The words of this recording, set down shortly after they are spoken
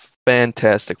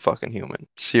fantastic fucking human.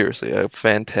 Seriously, a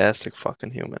fantastic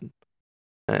fucking human.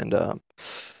 And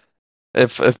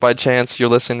if by chance you're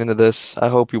listening to this, I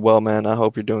hope you're well, man. I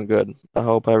hope you're doing good. I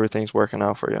hope everything's working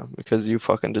out for you because you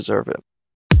fucking deserve it.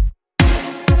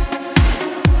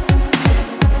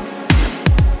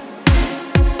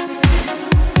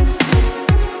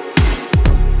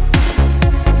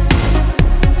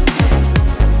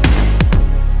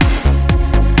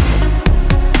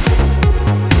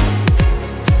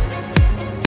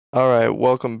 All right,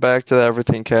 welcome back to the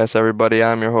Everything Cast, everybody.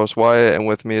 I'm your host Wyatt, and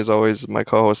with me, as always, my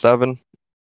co-host Evan.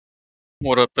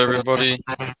 What up, everybody?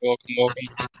 Welcome.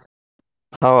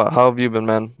 How have you been,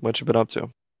 man? What you been up to?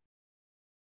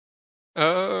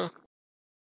 Uh,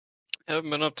 haven't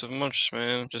been up to much,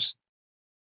 man. Just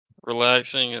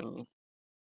relaxing and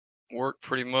work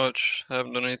pretty much.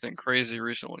 Haven't done anything crazy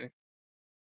recently.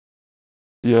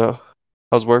 Yeah,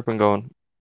 how's work been going?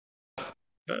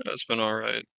 It's been all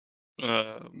right.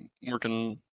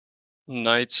 Working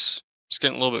nights. It's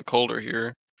getting a little bit colder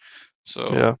here,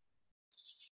 so Yeah,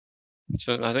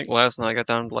 I think last night I got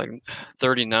down to like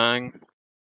 39,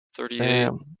 38.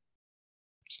 damn.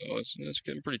 So it's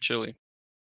getting pretty chilly.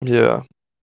 Yeah,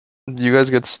 do you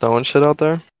guys get snow and shit out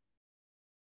there?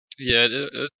 Yeah,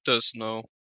 it does snow.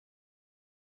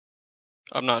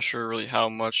 I'm not sure really how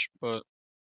much, but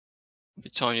I'll be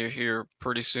telling you here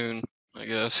pretty soon, I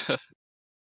guess.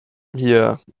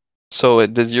 Yeah. So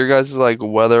does your guys' like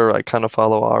weather like kind of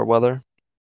follow our weather?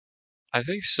 I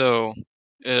think so.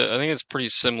 I think it's pretty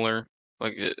similar.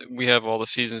 Like we have all the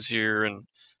seasons here, and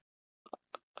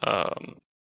um,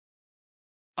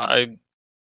 I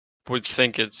would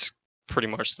think it's pretty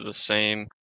much the same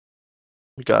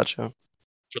Gotcha.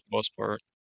 for the most part.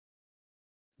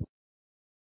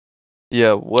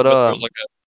 Yeah, what But there's like a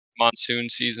monsoon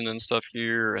season and stuff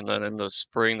here, and then in the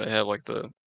spring they have like the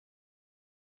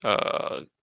uh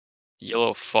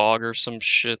yellow fog or some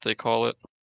shit they call it.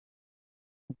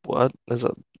 what is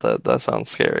it? That sounds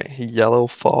scary. Yellow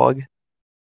fog?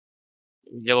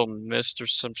 Yellow mist or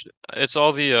some shit. It's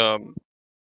all the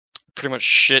pretty much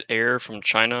shit air from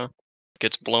China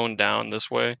gets blown down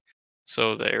this way.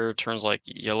 So the air turns like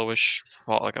yellowish,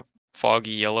 like a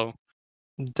foggy yellow.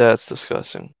 That's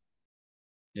disgusting.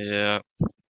 Yeah.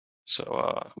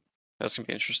 So that's gonna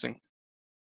be interesting.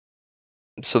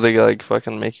 So they like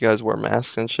fucking make you guys wear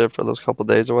masks and shit for those couple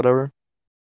days or whatever?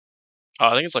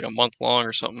 I think it's like a month long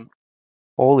or something.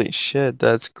 Holy shit,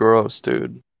 that's gross,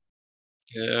 dude.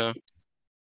 Yeah.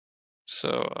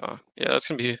 So yeah, that's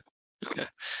gonna be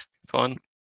fun.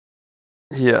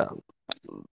 Yeah,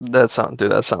 that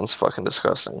sounds fucking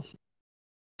disgusting.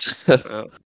 Uh,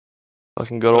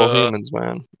 Fucking good but old humans,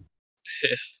 man.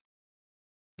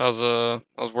 how's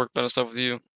work been and stuff with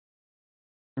you?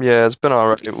 Yeah, it's been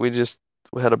alright.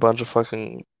 We had a bunch of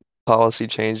fucking policy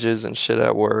changes and shit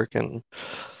at work, and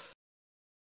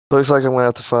looks like I'm gonna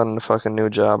have to find a fucking new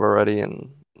job already, and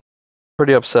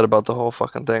pretty upset about the whole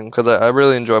fucking thing because I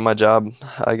really enjoy my job.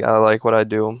 I like what I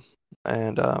do,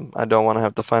 and I don't want to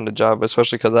have to find a job,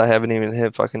 especially because I haven't even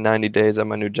hit fucking 90 days at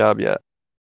my new job yet.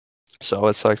 So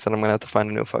it sucks that I'm gonna have to find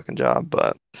a new fucking job,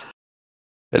 but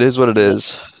it is what it Well,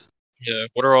 is. yeah.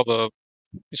 What are all the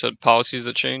you said policies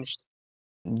that changed?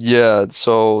 Yeah,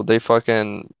 so they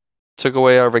fucking took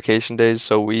away our vacation days,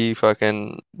 so we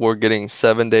fucking were getting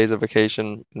 7 days of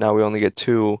vacation. Now we only get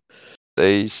two.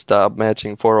 They stopped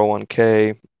matching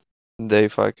 401k. They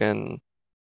fucking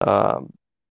um,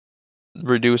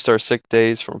 reduced our sick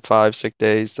days from 5 sick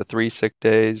days to 3 sick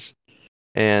days,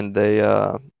 and they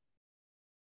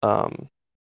um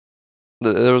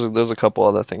there was a couple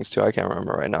other things too. I can't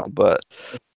remember right now, but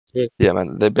Yeah. yeah,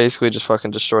 man, they basically just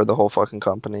fucking destroyed the whole fucking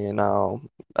company, and now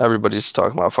everybody's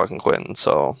talking about fucking quitting.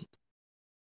 So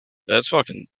That's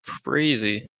fucking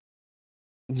crazy.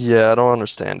 yeah, I don't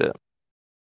understand it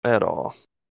at all,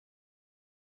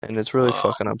 and it's really Wow.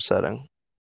 fucking upsetting.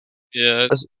 Yeah,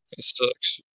 Es- it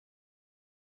sucks.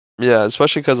 Yeah,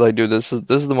 especially because I do this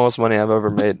is the most money I've ever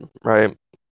made, right?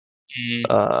 Mm,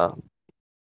 Uh,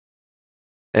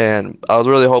 And I was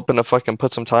really hoping to fucking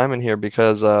put some time in here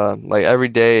because like every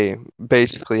day,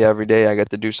 basically every day I get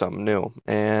to do something new.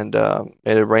 And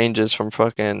it ranges from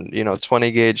fucking,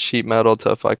 20 gauge sheet metal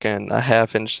to fucking a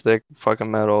half-inch thick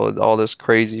fucking metal, all this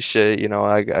crazy shit,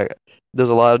 there's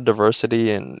a lot of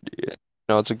diversity and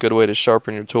it's a good way to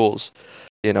sharpen your tools,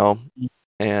 you know.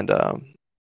 And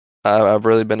I've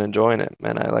really been enjoying it.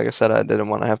 And like I said, I didn't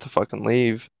want to have to fucking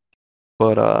leave.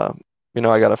 But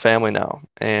I got a family now,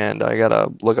 and I gotta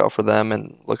look out for them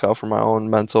and look out for my own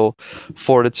mental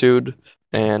fortitude.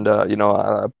 And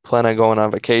I plan on going on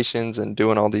vacations and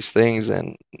doing all these things,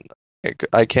 and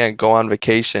I can't go on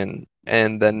vacation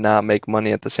and then not make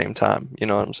money at the same time. You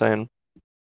know what I'm saying?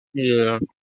 Yeah.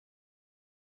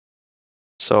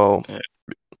 So, Yeah. I'm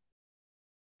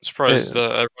eh, surprised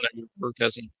everyone at your work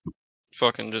hasn't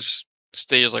fucking just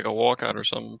staged like a walkout or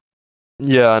something.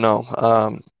 yeah, I know.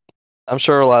 I'm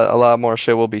sure a lot more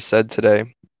shit will be said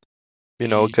today, you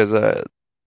know, Mm. because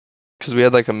we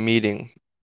had like a meeting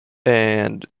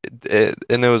and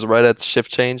it was right at the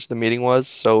shift change the meeting was,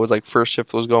 so it was like first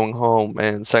shift was going home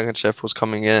and second shift was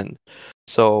coming in.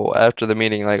 So after the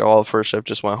meeting, like all of first shift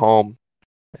just went home,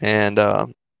 and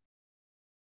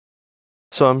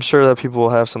so I'm sure that people will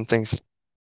have some things.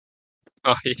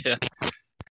 Oh yeah.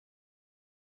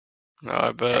 No,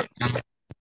 I bet.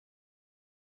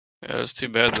 Yeah, it's too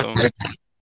bad though.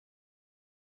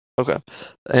 Okay,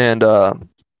 and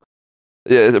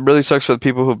yeah, it really sucks for the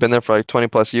people who've been there for like 20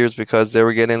 plus years because they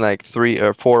were getting like 3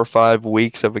 or 4 or 5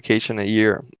 weeks of vacation a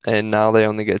year, and now they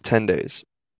only get 10 days.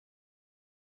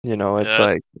 You know, it's Yeah,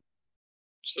 like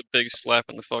just a big slap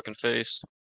in the fucking face.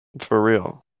 for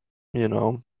real, you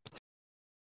know.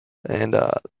 And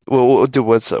dude,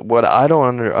 what I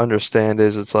don't understand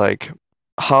is it's like,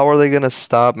 how are they gonna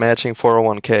stop matching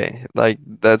 401k? Like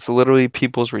that's literally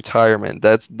people's retirement.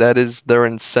 That is their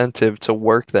incentive to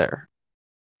work there.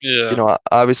 You Yeah, know,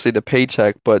 obviously the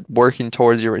paycheck, but working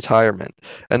towards your retirement.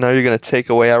 And now you're gonna take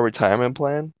away our retirement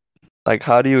plan? Like,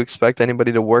 how do you expect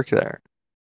anybody to work there?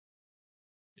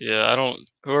 yeah. I don't.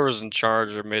 Whoever's in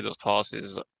charge or made those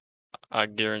policies, I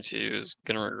guarantee you is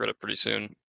gonna regret it pretty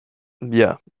soon.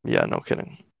 Yeah, yeah, no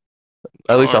kidding.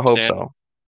 I At don't least I hope understand so.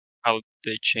 how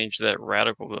they changed that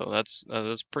radical though. That's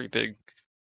pretty big,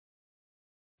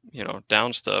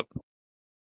 down step.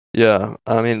 Yeah,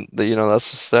 I mean,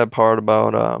 that's the sad part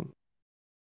about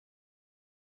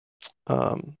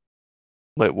um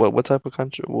wait, what type of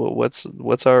country?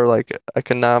 What's our like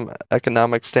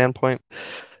economic standpoint?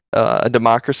 A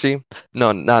democracy?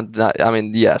 No, not. I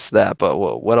mean, yes, that. But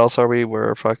what else are we?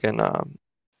 We're fucking.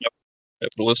 Yep.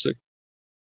 Capitalistic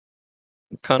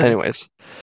economy. Anyways,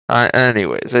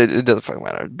 it doesn't fucking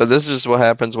matter. But this is just what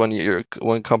happens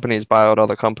when companies buy out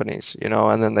other companies,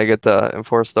 and then they get to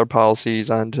enforce their policies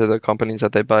onto the companies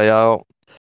that they buy out,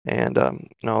 and a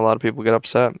lot of people get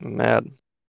upset and mad.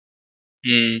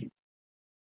 Mm,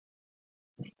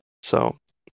 So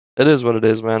it is what it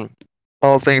is, man.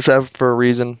 All things have for a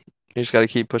reason. You just got to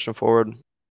keep pushing forward.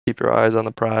 Keep your eyes on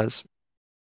the prize.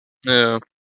 yeah.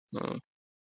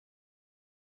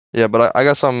 Yeah, but I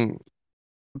got some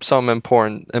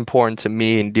important to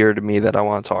me and dear to me that I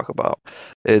want to talk about.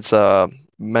 It's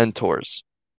mentors,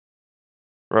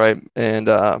 right? And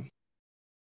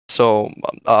so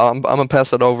I'm gonna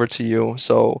pass it over to you.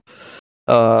 So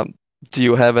uh, do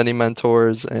you have any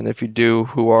mentors? And if you do,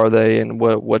 who are they and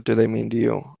what do they mean to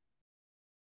you?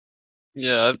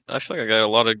 Yeah, I feel like I got a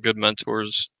lot of good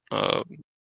mentors.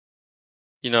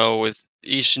 With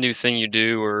each new thing you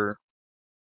do, or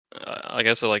I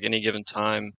guess at like any given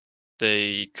time,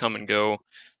 they come and go.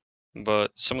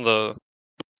 But some of the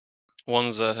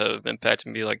ones that have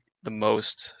impacted me like the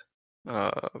most,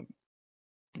 uh,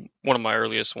 one of my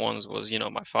earliest ones was,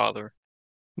 my father,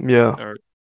 Yeah. or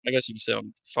I guess you could say my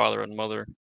father and mother.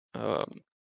 Um,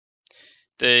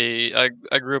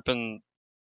 I grew up in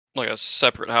like a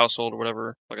separate household or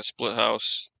whatever, like a split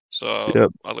house. So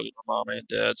Yep. I live with my mom and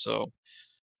dad. So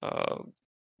uh,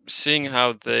 seeing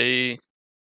how they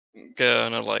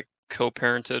kind of like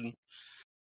co-parented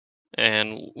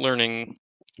and learning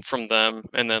from them,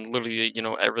 and then literally,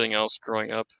 everything else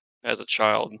growing up as a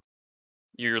child,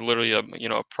 you're literally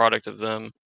a product of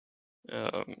them.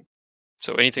 Um,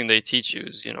 so anything they teach you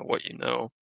is, what you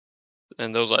know,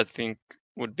 and those I think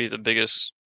would be the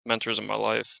biggest mentors in my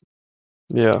life,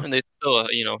 Yeah. and they still,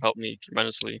 help me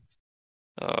tremendously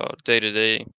day to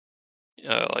day.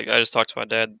 Like I just talked to my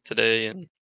dad today, and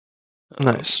um,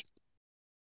 Nice.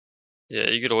 yeah,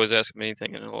 you could always ask him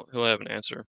anything, and he'll have an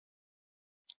answer.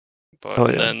 But Oh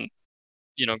and yeah.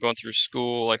 then going through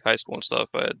school, like high school and stuff,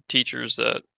 I had teachers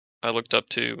that I looked up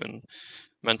to and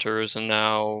mentors, and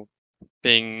now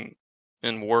being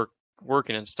in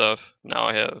working and stuff, now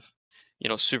I have,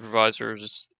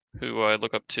 supervisors who I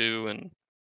look up to, and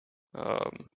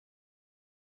um,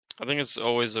 I think it's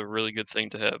always a really good thing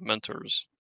to have mentors,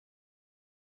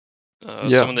 Yeah.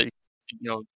 someone that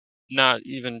not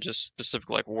even just specific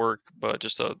like work, but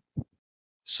just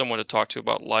someone to talk to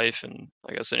about life and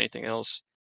I guess anything else.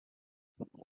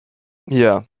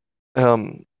 Yeah.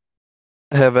 Um,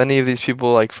 have any of these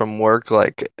people like from work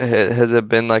like has it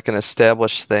been like an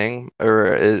established thing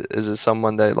or is it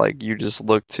someone that like you just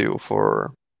look to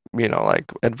for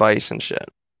like advice and shit?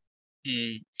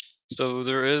 Mm. So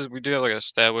we do have like an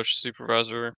established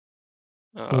supervisor.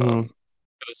 Hmm. Um,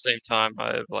 at the same time,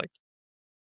 I've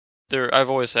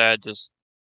always had just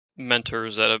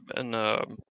mentors that have been,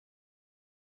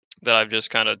 that I've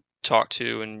just kinda talked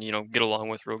to and, get along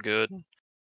with real good.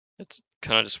 It's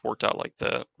kinda just worked out like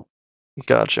that.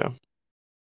 Gotcha.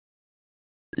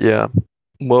 Yeah.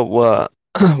 What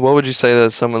what would you say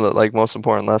that some of the like most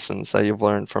important lessons that you've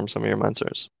learned from some of your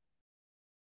mentors?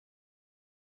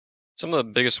 Some of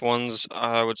the biggest ones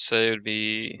I would say would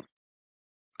be,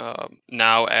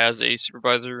 now as a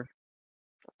supervisor,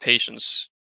 patience.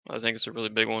 I think it's a really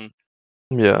big one.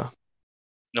 Yeah.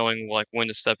 Knowing, like, when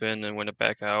to step in and when to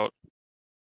back out.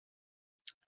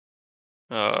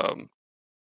 Um,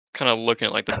 Kinda looking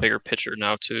at, like, the bigger picture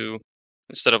now too,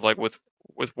 instead of, like, with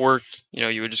work,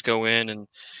 you would just go in and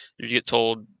you get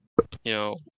told, you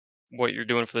know, what you're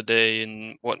doing for the day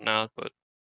and whatnot, but,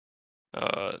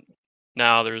 uh,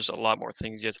 now there's a lot more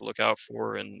things you have to look out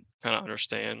for and kinda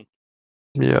understand.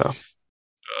 Yeah.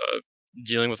 Uh,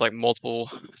 Dealing with, like,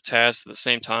 multiple tasks at the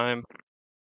same time,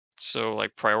 so,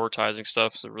 like, prioritizing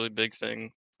stuff is a really big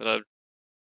thing that I've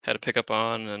had to pick up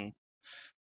on, and,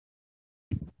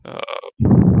 uh,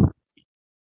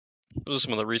 those are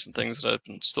some of the recent things that I've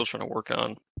been still trying to work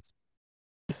on.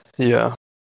 Yeah.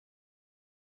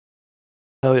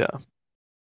 Hell yeah.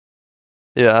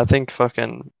 Yeah, I think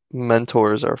fucking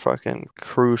mentors are fucking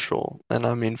crucial, and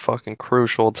I mean fucking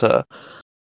crucial to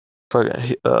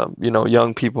fucking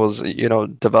young people's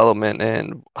development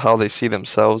and how they see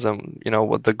themselves and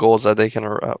what the goals that they can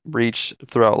reach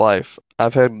throughout life.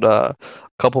 I've had a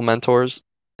couple mentors,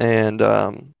 and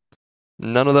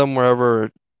none of them were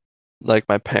ever like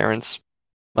my parents.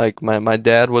 Like my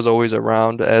dad was always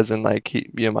around, as in like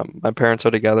my parents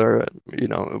are together.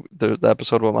 The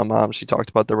episode with my mom, she talked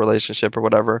about the relationship or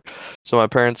whatever. So my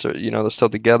parents are, they're still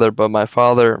together, but my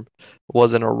father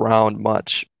wasn't around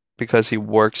much because he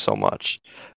worked so much,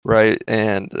 right?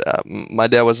 And my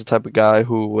dad was the type of guy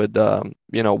who would,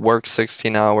 work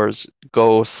 16 hours,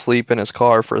 go sleep in his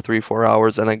car for 3, 4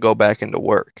 hours, and then go back into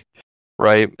work,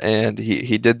 right? And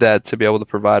he did that to be able to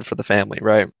provide for the family,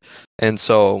 right? And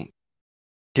so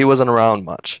he wasn't around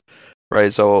much,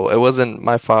 right? So it wasn't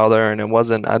my father, and it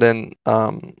wasn't I didn't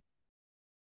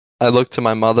I looked to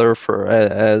my mother for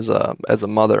as a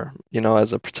mother,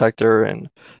 as a protector and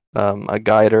a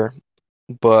guider,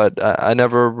 but I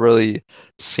never really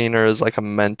seen her as like a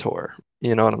mentor.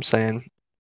 You know what I'm saying?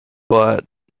 But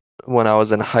when I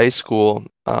was in high school,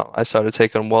 I started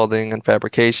taking welding and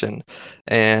fabrication,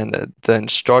 and the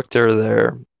instructor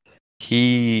there,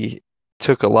 he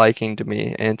took a liking to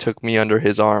me and took me under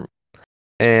his arm.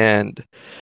 And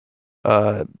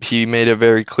he made it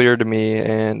very clear to me,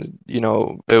 and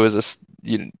it was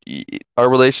our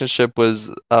relationship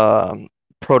was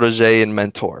protege and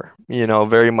mentor,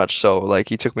 very much so. Like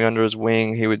he took me under his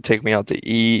wing, he would take me out to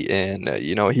eat, and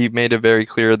he made it very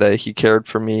clear that he cared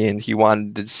for me and he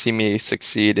wanted to see me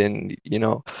succeed, and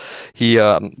he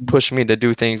pushed me to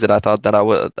do things that I thought that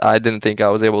I didn't think I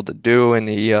was able to do, and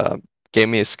he gave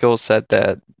me a skill set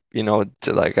that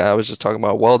to like I was just talking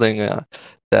about welding.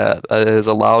 That has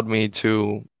allowed me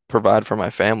to provide for my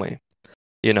family,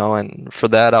 and for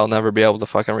that I'll never be able to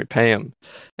fucking repay him.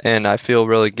 And I feel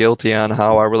really guilty on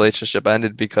how our relationship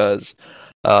ended because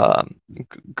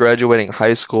graduating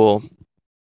high school,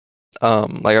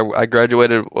 like I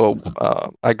graduated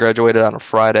on a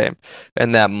Friday,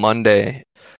 and that Monday,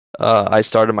 I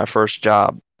started my first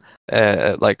job,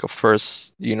 like a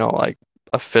first, like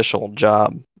official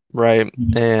job, right?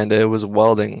 Mhm. And it was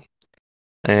welding,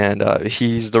 and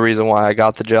he's the reason why I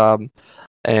got the job.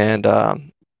 And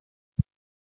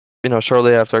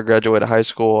shortly after I graduated high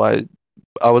school,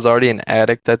 I was already an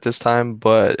addict at this time,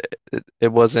 but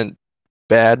it wasn't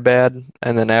bad.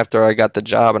 And then after I got the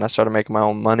job and I started making my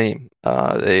own money,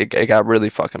 it got really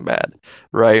fucking bad,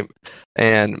 right?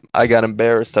 And I got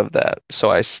embarrassed of that, so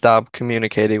I stopped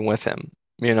communicating with him.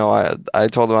 I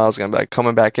told him I was gonna be like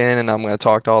coming back in, and I'm gonna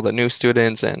talk to all the new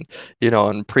students, and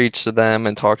and preach to them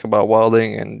and talk about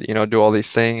welding, and do all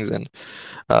these things. And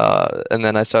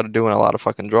then I started doing a lot of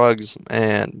fucking drugs,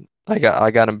 and I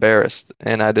got embarrassed,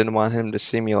 and I didn't want him to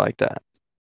see me like that.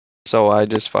 So I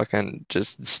just fucking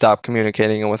just stopped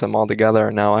communicating with him altogether,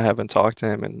 and now I haven't talked to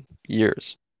him in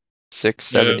years, six,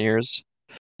 seven Yeah, years,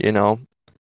 you know,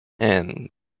 and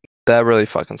that really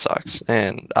fucking sucks.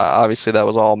 And obviously that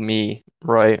was all me,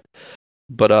 right?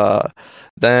 But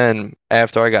then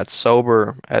after I got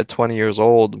sober at 20 years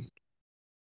old,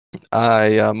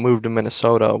 I moved to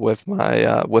Minnesota with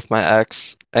my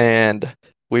ex, and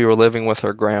we were living with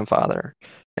her grandfather,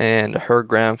 and her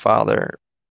grandfather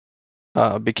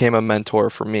became a mentor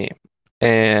for me.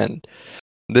 And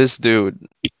this dude,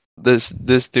 this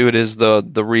dude is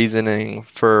the reasoning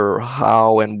for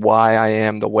how and why I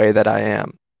am the way that I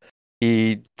am.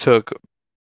 He took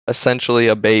essentially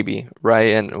a baby,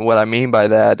 right? And what I mean by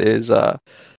that is, up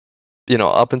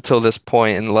until this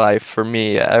point in life, for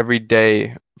me, every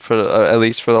day for at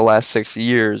least for the last 6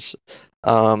 years,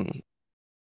 um,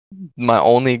 my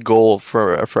only goal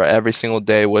for every single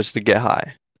day was to get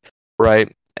high,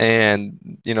 right? And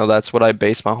that's what I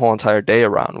based my whole entire day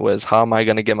around, was how am I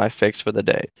going to get my fix for the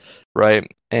day, right?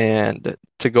 And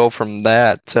to go from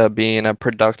that to being a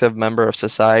productive member of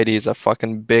society is a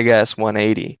fucking big ass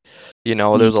 180.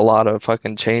 Mm. There's a lot of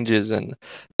fucking changes and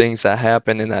things that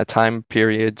happen in that time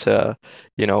period to,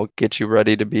 get you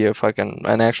ready to be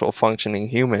an actual functioning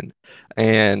human.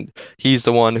 And he's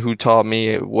the one who taught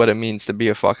me what it means to be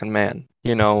a fucking man.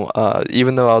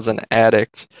 Even though I was an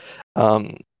addict,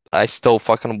 um, I still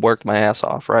fucking worked my ass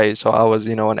off, right? So I was,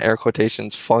 in air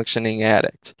quotations, functioning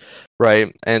addict,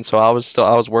 right? And so I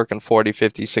was working 40,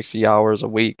 50, 60 hours a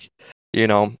week, you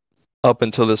know, up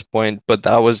until this point, but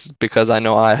that was because I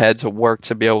know I had to work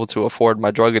to be able to afford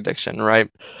my drug addiction, right?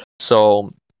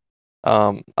 So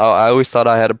I always thought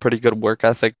I had a pretty good work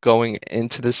ethic going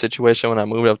into this situation when I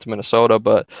moved up to Minnesota,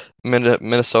 but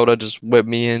Minnesota just whipped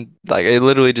me in, like it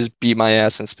literally just beat my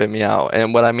ass and spit me out.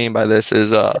 And what I mean by this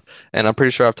is, and I'm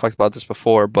pretty sure I've talked about this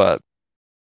before, but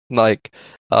like,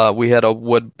 we had a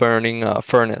wood burning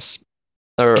furnace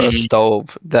or a Mhm.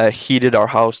 stove that heated our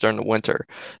house during the winter.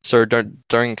 So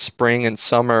during spring and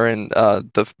summer and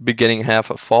the beginning half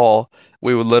of fall,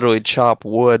 we would literally chop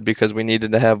wood because we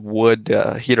needed to have wood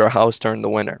to heat our house during the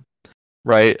winter,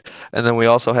 right? And then we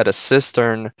also had a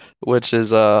cistern, which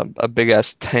is a big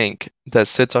ass tank that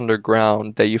sits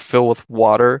underground that you fill with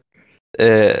water,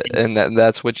 and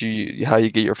that's what you how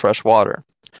you get your fresh water,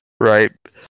 right?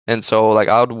 And so like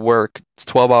I would work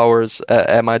 12 hours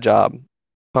at my job,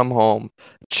 come home,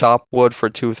 chop wood for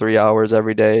 2, 3 hours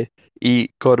every day,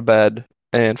 eat, go to bed,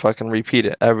 and fucking repeat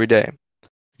it every day,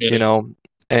 you Yeah. know?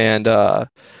 And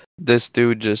this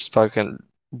dude just fucking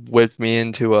whipped me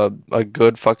into a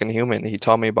good fucking human. He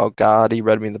taught me about God. He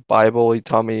read me the Bible. He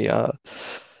taught me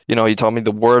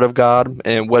the Word of God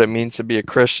and what it means to be a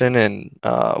Christian and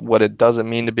what it doesn't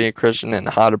mean to be a Christian and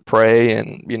how to pray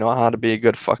and how to be a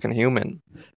good fucking human,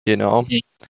 you know. Mhm.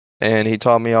 And he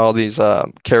taught me all these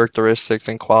characteristics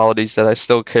and qualities that I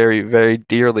still carry very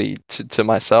dearly to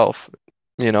myself,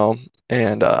 you know.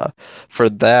 And for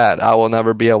that, I will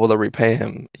never be able to repay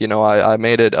him. I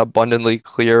made it abundantly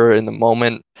clear in the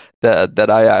moment that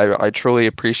I truly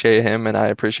appreciate him and I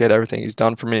appreciate everything he's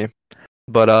done for me.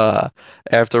 But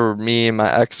after me and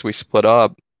my ex we split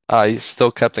up, I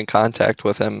still kept in contact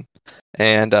with him.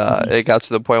 And Mhm. it got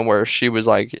to the point where she was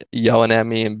like yelling at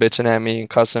me and bitching at me and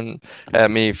cussing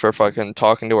at me for fucking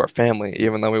talking to her family,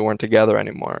 even though we weren't together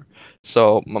anymore.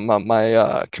 So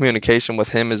my communication with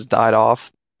him has died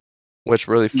off, which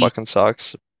really Mhm. fucking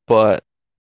sucks. But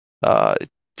uh,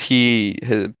 he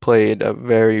had played a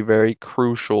very, very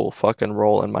crucial fucking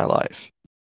role in my life.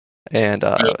 And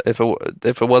Yeah. if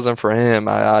it wasn't for him,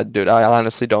 dude, I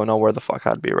honestly don't know where the fuck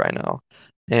I'd be right now.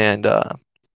 And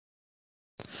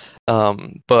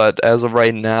but as of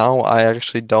right now, I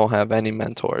actually don't have any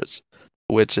mentors,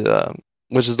 which uh,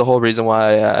 which is the whole reason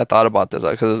why I thought about this,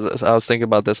 because I was thinking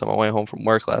about this on my way home from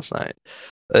work last night.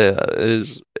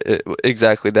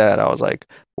 Exactly that. I was like,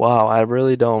 wow, I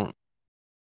really don't.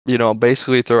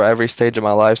 Basically through every stage of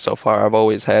my life so far, I've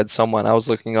always had someone I was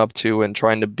looking up to and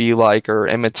trying to be like or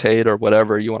imitate or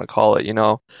whatever you want to call it. And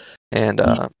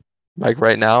Mhm. like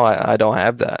right now, I don't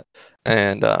have that,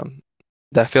 and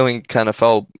that feeling kind of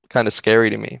felt kind of scary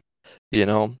to me, you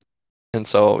know. And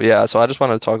so yeah, so I just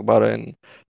wanted to talk about it, and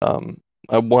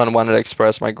I wanted to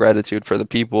express my gratitude for the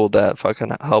people that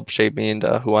fucking helped shape me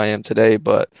into who I am today,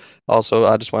 but also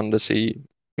I just wanted to see,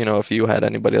 if you had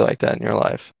anybody like that in your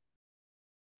life.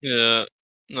 Yeah.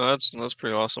 No, that's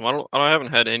pretty awesome. I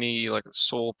haven't had any like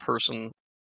sole person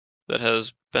that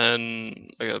has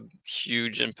been like a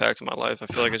huge impact in my life. I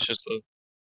feel like it's just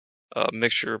a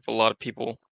mixture of a lot of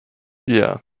people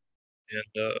Yeah.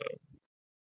 and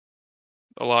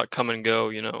a lot come and go,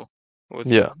 you know. With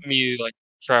Yeah. me like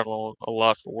traveling a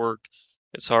lot for work,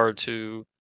 it's hard to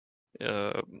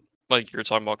uh like you were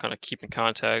talking about kind of keep in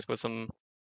contact with them.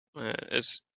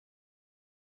 It's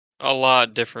a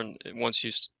lot different once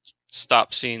you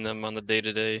stop seeing them on the day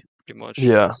to day, pretty much.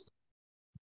 Yeah.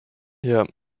 Yeah.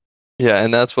 Yeah,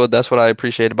 and that's what I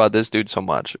appreciate about this dude so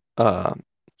much. My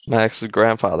ex's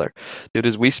grandfather. Dude,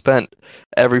 is we spent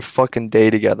every fucking day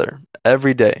together.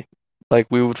 Every day. Like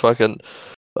we would fucking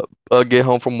get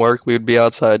home from work, we would be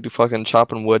outside do fucking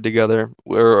chopping wood together,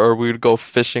 or we would go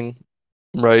fishing.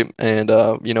 right? And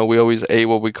we always ate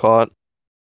what we caught.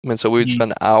 And so we would Mhm.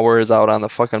 spend hours out on the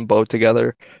fucking boat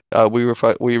together. We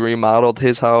remodeled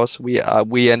his house. We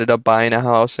ended up buying a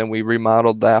house and we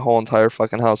remodeled that whole entire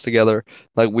fucking house together.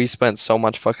 Like we spent so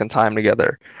much fucking time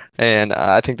together. And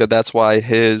I think that that's why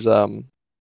his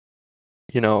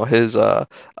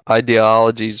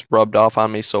ideologies rubbed off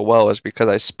on me so well is because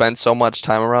I spent so much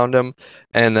time around him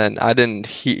and then I didn't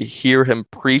hear him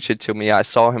preach it to me. I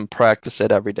saw him practice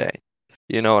it every day.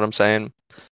 You know what I'm saying?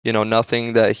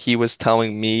 Nothing that he was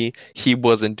telling me he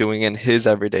wasn't doing in his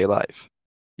everyday life.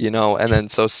 And then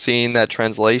so seeing that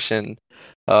translation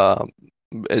um,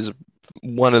 is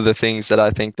one of the things that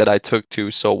I think that I took to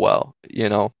so well.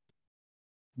 Mhm.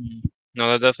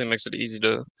 No, that definitely makes it easy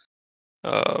to,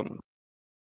 um,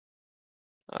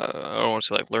 I don't want to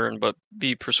say like learn, but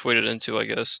be persuaded into, I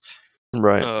guess.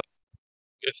 Right. Uh,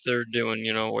 if they're doing,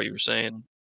 what you were saying,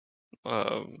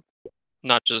 um,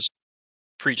 not just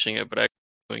preaching it, but actually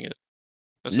doing it.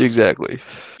 That's a Exactly.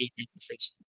 big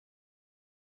difference.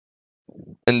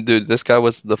 And dude, this guy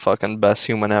was the fucking best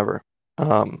human ever.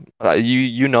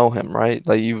 You know him, right?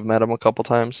 Like you've met him a couple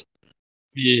times.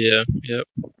 Yeah, yep.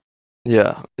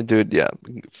 Yeah, dude, yeah.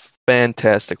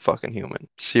 Fantastic fucking human.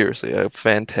 Seriously, a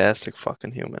fantastic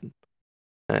fucking human.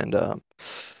 And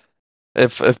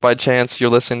if by chance you're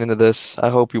listening to this, I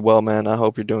hope you're well, man. I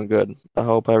hope you're doing good. I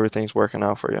hope everything's working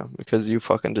out for you because you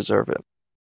fucking deserve it.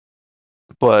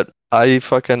 But I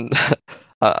fucking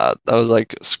I was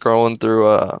like scrolling through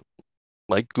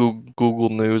like Google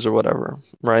News or whatever,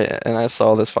 right? And I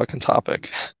saw this fucking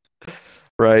topic,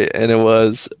 right? And it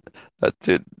was,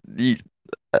 dude,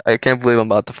 I can't believe I'm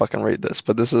about to fucking read this,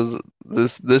 but this is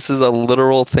a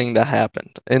literal thing that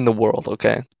happened in the world,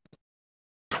 okay?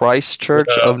 What,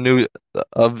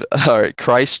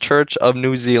 Christchurch of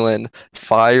New Zealand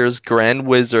fires Grand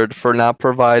Wizard for not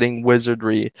providing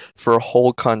wizardry for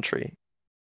whole country.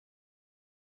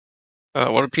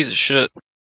 what a piece of shit.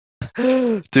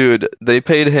 Dude, they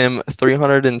paid him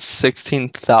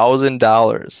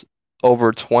 $316,000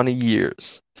 over 20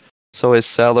 years. So his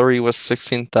salary was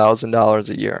 $16,000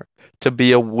 a year to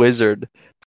be a wizard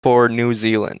for New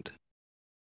Zealand.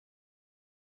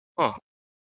 Huh.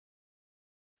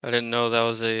 I didn't know that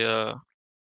was Neither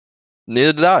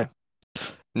did I.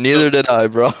 so Neither did I,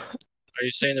 bro. are you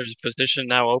saying there's a position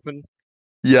now open?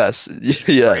 Yes, Right.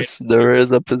 yes, there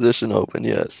is a position open,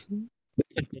 yes.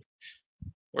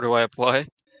 Where do I apply?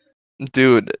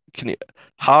 Dude,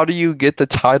 how do you get the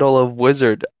title of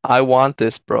wizard? I want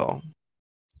this, bro.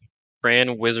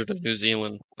 Grand Wizard of New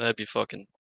Zealand. That'd be fucking.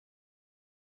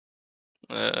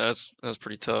 That's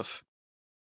pretty tough.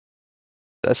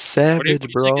 That's What savage, do you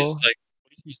think his bro. like? What do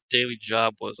you think his daily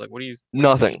job was? Like, what do you think?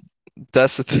 Nothing.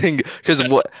 That's the thing. Because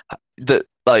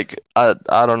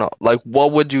I don't know. Like,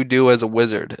 what would you do as a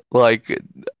wizard? Like,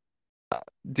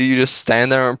 do you just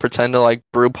stand there and pretend to like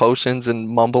brew potions and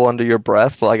mumble under your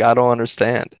breath? Like, I don't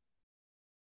understand.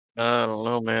 I don't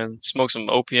know, man. Smoke some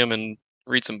opium and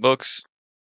read some books.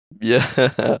 Yeah,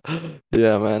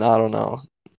 yeah, man. I don't know.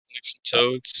 Lick some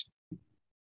toads.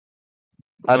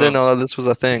 I didn't Huh. know that this was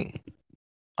a thing.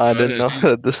 I I didn't didn't know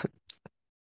either. that.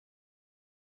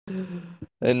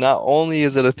 And not only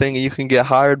is it a thing, you can get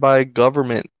hired by a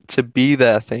government to be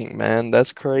that thing, man.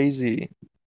 That's crazy.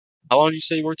 How long did you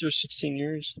say you worked there? 16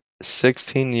 years?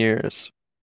 16 years.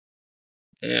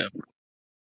 Yeah,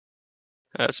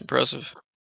 that's impressive.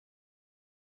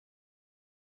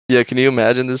 Yeah, can you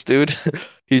imagine this dude?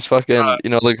 He's fucking,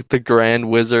 like the grand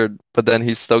wizard, but then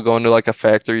he's still going to like a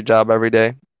factory job every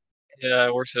day. Yeah,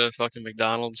 I works at a fucking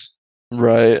McDonald's.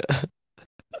 Right.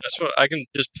 That's what I can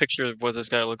just picture what this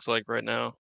guy looks like right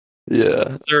now.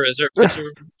 Yeah. Is there a picture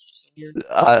of him here?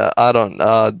 I don't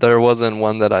there wasn't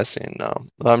one that I seen, no.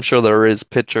 I'm sure there is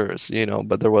pictures,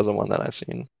 but there wasn't one that I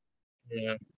seen.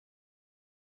 Yeah.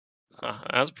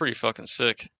 That's pretty fucking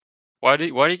sick. Why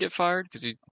did he get fired? Because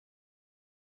he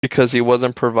Because he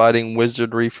wasn't providing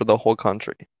wizardry for the whole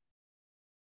country.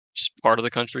 just part of the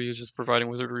country he was just providing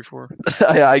wizardry for.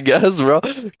 I guess, bro.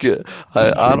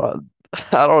 I don't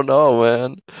I don't know,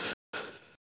 man.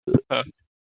 Huh.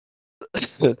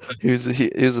 He was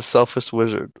a selfish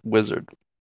wizard.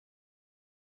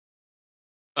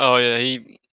 Oh yeah,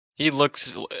 he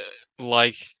looks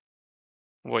like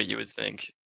what you would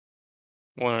think.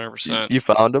 You, 100%. you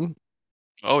found him?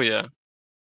 Oh yeah.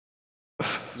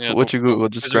 Yeah, What you the Google?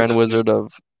 Just Wizard Grand of New Wizard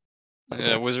of. yeah,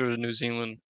 Okay. Wizard of New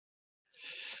Zealand.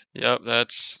 Yep,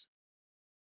 that's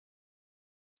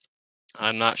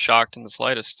I'm not shocked in the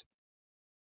slightest.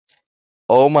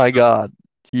 Oh my God.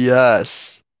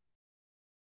 Yes.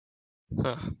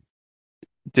 Huh.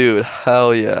 Dude,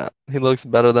 hell yeah. He looks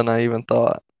better than I even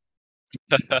thought.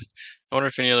 I wonder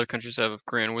if any other countries have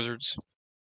grand wizards.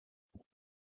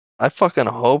 I fucking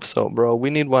hope so, bro. We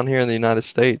need one here in the United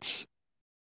States.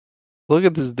 Look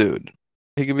at this dude.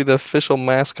 He could be the official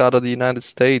mascot of the United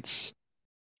States.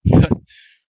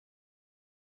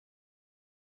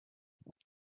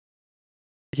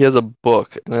 He has a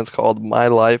book, and it's called My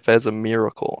Life as a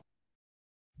Miracle.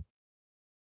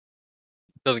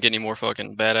 Doesn't get any more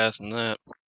fucking badass than that.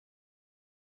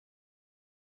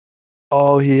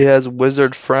 Oh, he has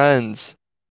wizard friends.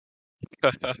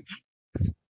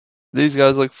 These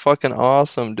guys look fucking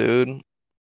awesome, dude.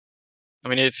 I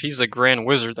mean, if he's a grand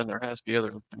wizard, then there has to be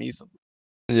others beneath him.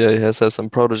 Yeah, he has to have some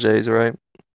proteges, right?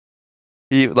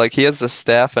 He has the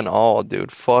staff and all,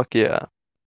 dude. Fuck yeah.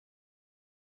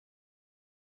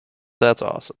 That's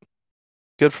awesome.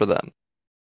 Good for them.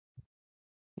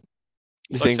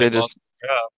 You Sucks think they they lost just the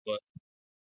job, but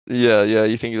yeah,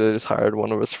 you think they just hired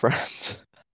one of his friends?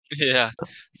 yeah,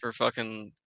 for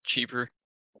fucking cheaper.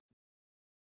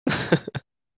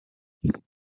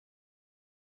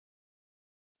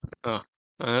 Oh,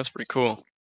 that's pretty cool.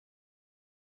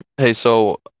 Hey,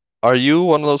 so are you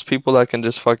one of those people that can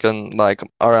just fucking like,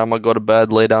 all right, I'm gonna go to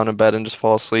bed, lay down in bed and just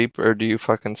fall asleep, or do you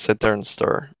fucking sit there and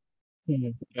stir?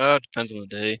 It depends on the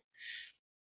day.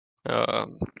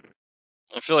 Um,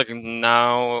 I feel like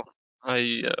now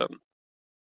I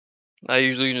I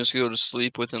usually just go to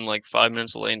sleep within like 5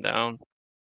 minutes of laying down.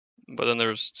 But then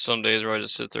there's some days where I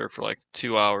just sit there for like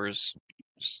 2 hours,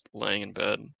 just laying in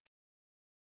bed.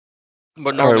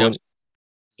 But All right, normally I'm when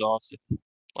exhausted.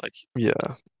 Like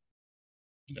yeah,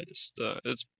 I just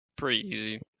it's pretty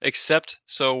easy. Except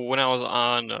so when I was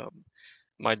on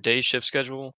my day shift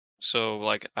schedule, so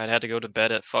like I'd had to go to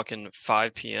bed at fucking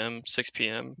 5 p.m., 6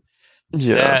 p.m.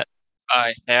 yeah, That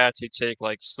I had to take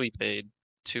like sleep aid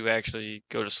to actually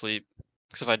go to sleep.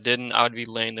 Because if I didn't, I would be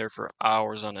laying there for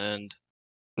hours on end.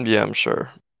 yeah, I'm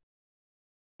sure.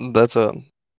 That's a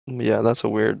yeah, that's a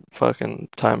weird fucking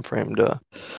time frame to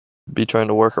be trying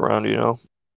to work around, you know?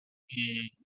 Mm.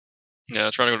 Yeah,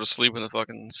 trying to go to sleep when the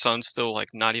fucking sun's still like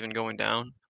not even going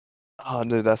down. Oh,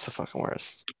 dude, that's the fucking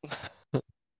worst.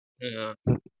 Yeah.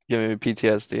 Giving me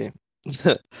PTSD.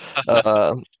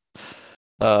 Uh,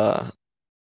 uh,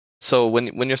 so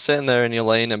when you're sitting there and you're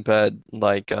laying in bed,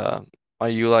 are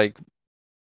you like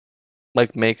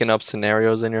making up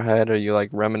scenarios in your head? Are you like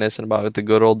reminiscing about the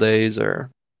good old days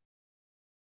or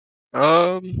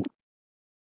Um,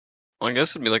 I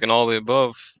guess it'd be like an all the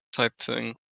above type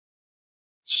thing.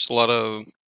 Just a lot of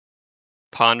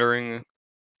pondering.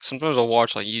 Sometimes I'll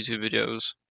watch like YouTube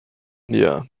videos,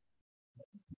 yeah,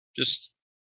 just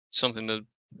something to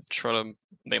try to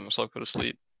make myself go to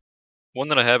sleep. One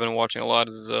that I have been watching a lot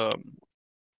is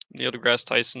Neil deGrasse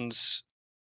Tyson's.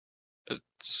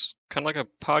 It's kind of like a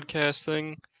podcast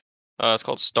thing. It's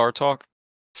called Star Talk.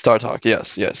 Star Talk.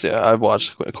 Yes, yes, yeah. I've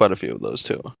watched quite a few of those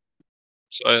too.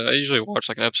 So I usually watch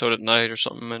like an episode at night or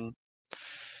something, and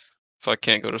if I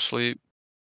can't go to sleep,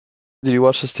 Did you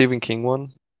watch the Stephen King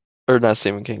one? Or not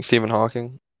Stephen King, Stephen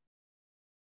Hawking?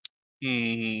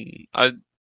 I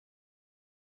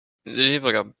did he have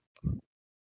like a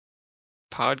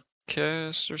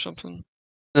podcast or something?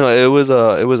 No, it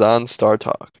was on Star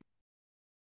Talk.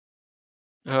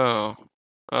 Oh,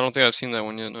 I don't think I've seen that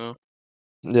one yet. No.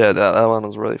 Yeah, that one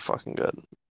was really fucking good.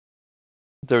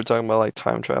 They were talking about like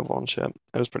time travel and shit.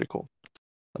 It was pretty cool.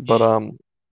 But Mm,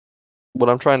 what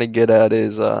I'm trying to get at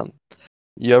is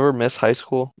you ever miss high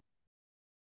school?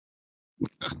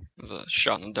 there's a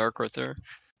shot in the dark right there.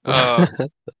 Uh,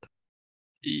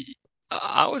 y-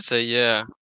 I would say yeah,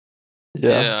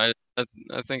 Yeah. yeah.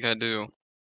 I think I do.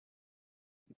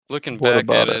 Looking What back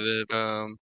at about it?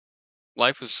 it,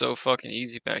 life was so fucking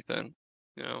easy back then.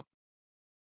 You know,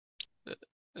 Uh,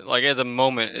 like at the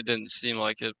moment, it didn't seem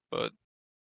like it, but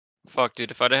fuck,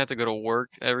 dude, if I didn't have to go to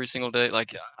work every single day,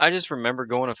 like I just remember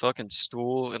going to fucking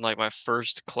school and like my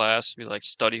first class would be like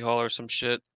study hall or some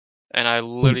shit, and I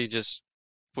literally just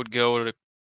would go to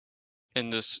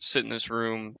and just sit in this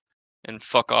room and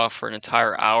fuck off for an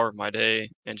entire hour of my day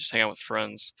and just hang out with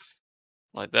friends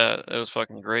like that. It was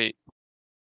fucking great,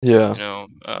 Yeah. you know.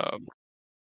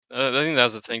 I think that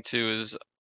was the thing too is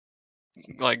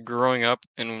like growing up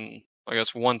in I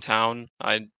guess one town,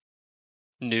 I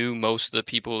knew most of the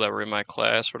people that were in my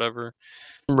class, whatever,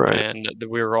 Right. and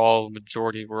we were all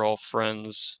majority were all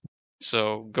friends.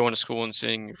 So going to school and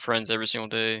seeing your friends every single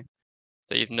day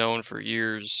that you've known for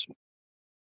years,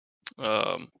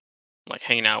 um, like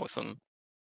hanging out with them.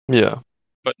 Yeah.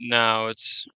 But now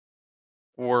it's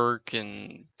work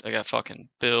and I got fucking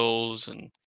bills and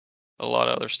a lot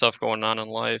of other stuff going on in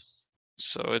life.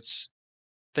 So it's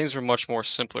things were much more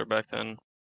simpler back then.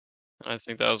 And I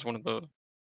think that was one of the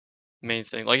main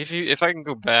thing. Like if I can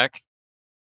go back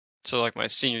to like my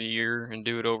senior year and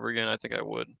do it over again, I think I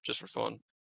would just for fun.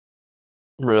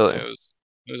 Really? Yeah,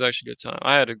 it was actually a good time.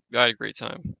 I had a great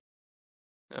time.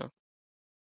 Yeah.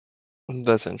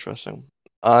 That's interesting.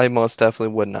 I most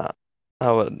definitely would not.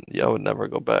 I would never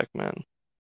go back, man.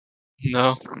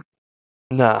 No.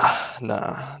 Nah,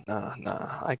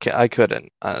 nah. I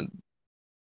couldn't.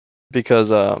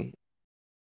 Because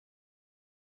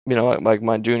you know, like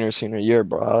my junior senior year,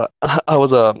 bro. I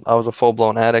was a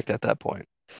full-blown addict at that point.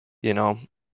 You know,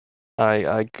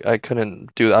 I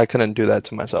couldn't do that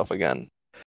to myself again.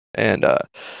 And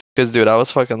because dude, I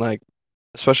was fucking like,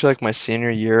 especially like my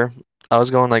senior year, I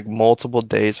was going like multiple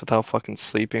days without fucking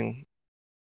sleeping.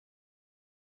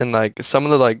 And like some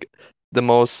of the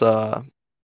most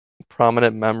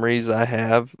prominent memories I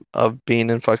have of being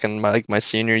in fucking my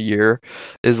senior year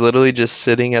is literally just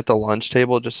sitting at the lunch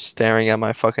table just staring at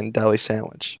my fucking deli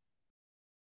sandwich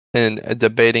and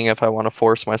debating if I want to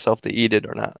force myself to eat it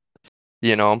or not,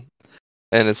 you know?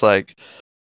 And it's like,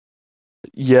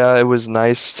 yeah, it was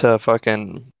nice to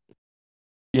fucking,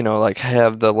 you know, like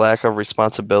have the lack of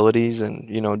responsibilities and,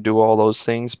 you know, do all those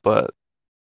things, but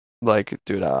like,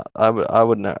 dude, I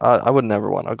would never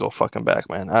want to go fucking back,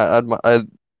 man.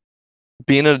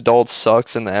 Being an adult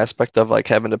sucks in the aspect of like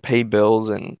having to pay bills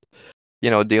and, you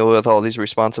know, deal with all these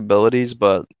responsibilities,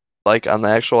 but like on the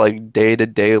actual like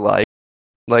day-to-day life,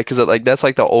 like, cause like that's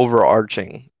like the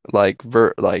overarching like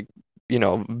you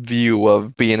know view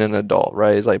of being an adult,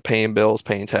 right? Is like paying bills,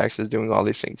 paying taxes, doing all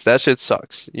these things. That shit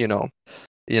sucks, you know.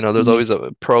 You know, there's Mhm. always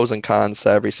a pros and cons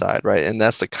to every side, right? And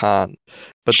that's the con.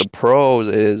 But the pros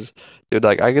is, dude,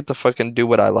 like I get to fucking do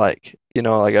what I like. You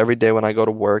know, like every day when I go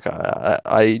to work,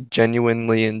 I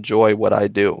genuinely enjoy what I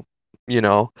do. You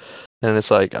know, and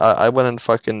it's like I wouldn't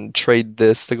fucking trade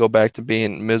this to go back to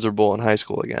being miserable in high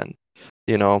school again.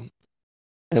 You know,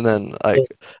 and then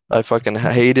like I fucking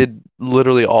hated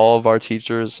literally all of our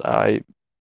teachers.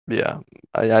 Yeah,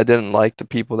 I didn't like the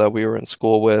people that we were in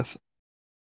school with.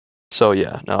 So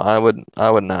yeah, no, I would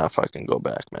not fucking go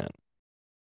back, man.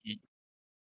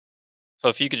 So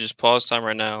if you could just pause time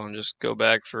right now and just go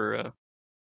back for a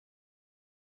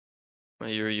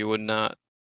year, you would not.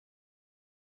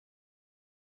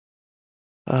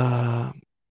 Uh,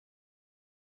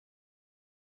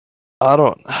 I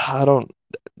don't,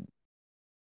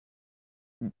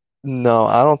 no,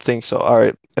 I don't think so. All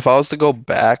right, if I was to go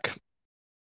back,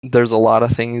 there's a lot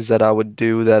of things that I would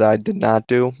do that I did not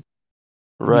do,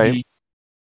 right? Mhm.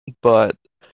 But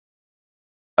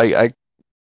I, I,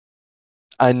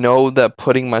 I know that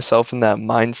putting myself in that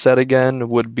mindset again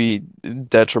would be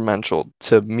detrimental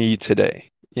to me today.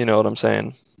 You know what I'm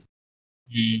saying?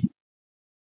 Mhm.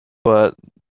 But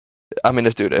I mean,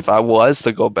 if I was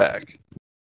to go back,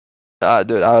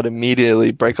 dude, I would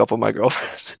immediately break up with my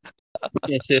girlfriend.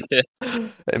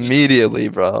 Immediately,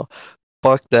 bro.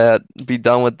 Fuck that. Be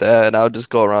done with that. And I would just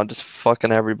go around just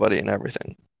fucking everybody and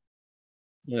everything.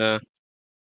 Yeah.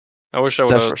 I wish I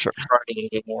would That's have for sure. tried a little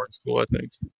bit more in school, I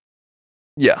think.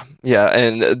 Yeah, yeah,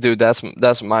 and dude,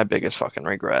 that's my biggest fucking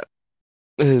regret.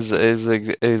 Is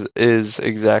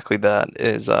exactly that.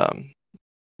 Is the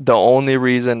only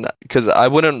reason because I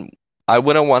wouldn't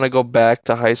want to go back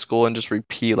to high school and just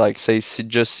repeat like say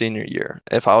just senior year.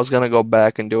 If I was gonna go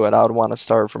back and do it, I would want to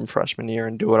start from freshman year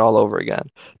and do it all over again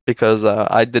because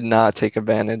I did not take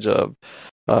advantage of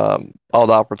all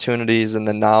the opportunities and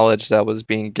the knowledge that was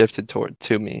being gifted toward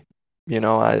to me. You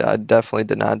know, I definitely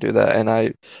did not do that, and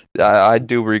I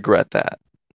do regret that.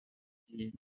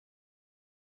 Mhm.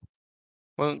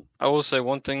 Well, I will say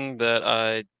one thing that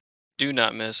I do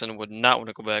not miss and would not want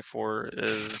to go back for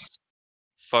is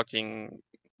fucking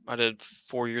I did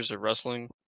 4 years of wrestling,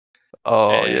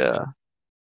 Oh and yeah,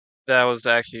 that was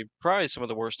actually probably some of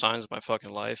the worst times of my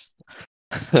fucking life.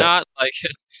 Not like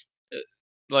uh,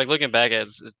 like, looking back at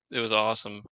it, it was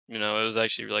awesome, it was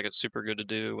actually, like, it's super good to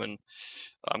do, and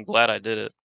I'm glad I did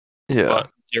it, yeah, but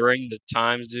during the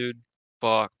times, dude,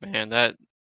 fuck, man, that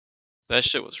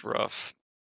shit was rough.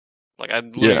 Like, I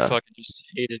literally yeah. fucking just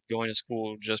hated going to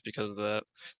school just because of that,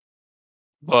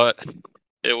 but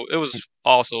it was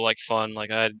also, like, fun,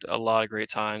 like, I had a lot of great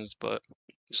times, but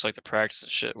just, like, the practice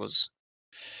and shit was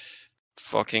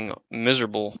fucking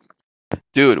miserable.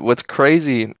 Dude, what's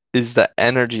crazy is the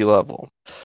energy level,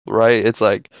 right? It's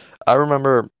like I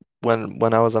remember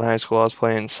when I was in high school, I was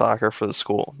playing soccer for the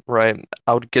school, right?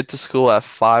 I would get to school at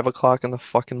 5 o'clock in the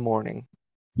fucking morning,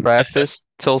 practice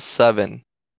till 7,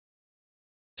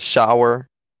 shower,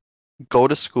 go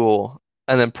to school,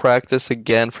 and then practice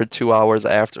again for 2 hours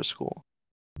after school.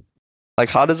 Like,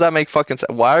 how does that make fucking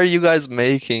sense? Why are you guys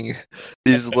making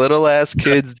these little ass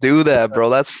kids do that,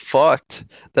 bro? That's fucked.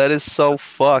 That is so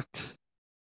fucked.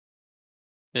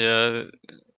 Yeah,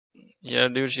 yeah,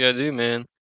 do what you gotta do, man.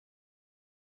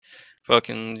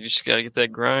 Fucking, you just gotta get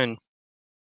that grind.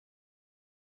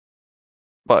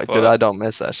 Fuck, dude, But I don't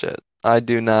miss that shit. I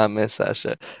do not miss that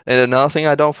shit. And another thing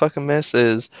I don't fucking miss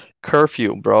is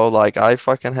curfew, bro. Like, I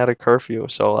fucking had a curfew,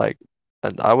 so like,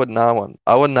 and I would not want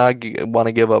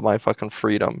to give up my fucking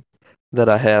freedom that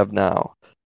I have now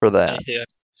for that. yeah,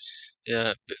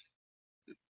 yeah,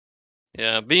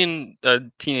 yeah. Being a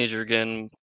teenager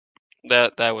again,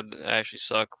 that would actually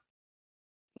suck.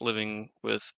 Living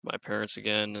with my parents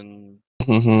again, and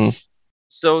Hmm.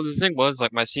 so the thing was,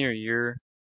 like, my senior year,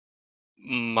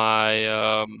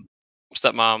 my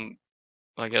stepmom,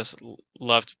 I guess,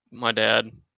 left my dad,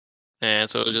 and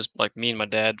so it was just like me and my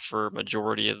dad for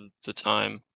majority of the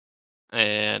time,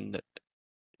 and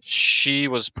she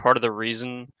was part of the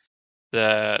reason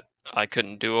that I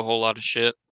couldn't do a whole lot of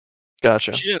shit.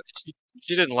 Gotcha. She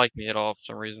didn't like me at all for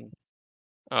some reason.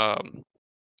 Um,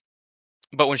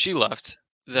 but when she left,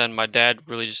 then my dad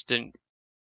really just didn't.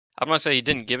 I'm not saying he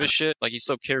didn't give a shit. Like he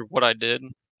still cared what I did,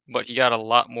 but he got a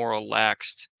lot more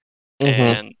relaxed. Hmm.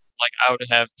 And like I would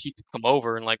have people come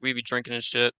over and like we'd be drinking and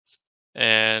shit.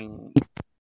 And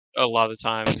a lot of the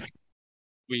time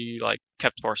we like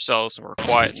kept to ourselves and were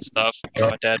quiet and stuff.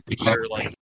 And my dad made sure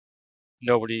like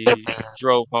nobody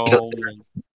drove home and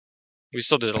we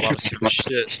still did a lot of stupid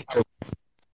shit.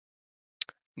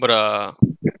 But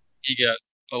he got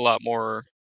a lot more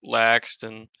laxed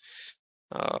and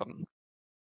um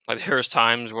like there was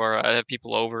times where I had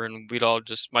people over and we'd all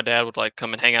just my dad would like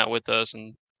come and hang out with us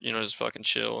and just fucking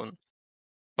chill. And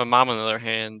my mom on the other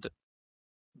hand,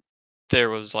 there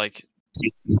was like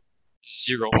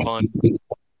zero fun.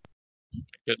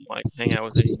 Couldn't like hang out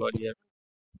with anybody ever.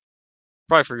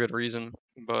 Probably for good reason,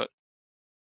 but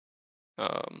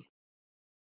um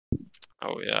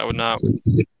oh yeah, I would not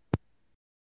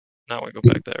want to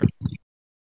go back there.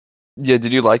 Yeah,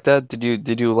 did you like that? Did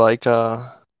you like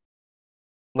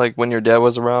when your dad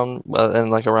was around and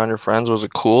like around your friends, was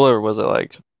it cool or was it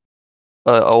like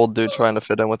a old dude trying to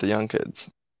fit in with the young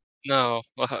kids? No,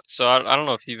 so I don't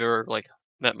know if you've ever like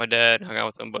met my dad, hung out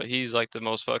with him, but he's like the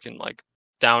most fucking like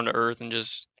down to earth and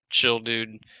just chill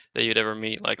dude that you'd ever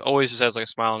meet. Like always just has like a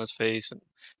smile on his face. And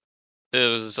it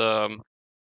was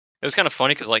it was kind of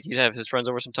funny because like he'd have his friends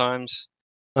over sometimes,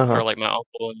 Uh-huh. or like my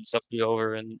uncle and stuff would be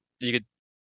over, and you could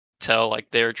tell like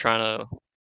they were trying to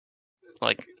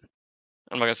like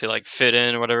I'm not gonna say like fit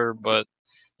in or whatever, but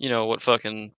you know what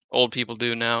fucking old people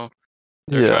do now.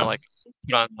 They're trying to Yeah. like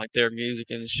put on like their music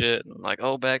and shit, and like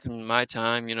oh back in my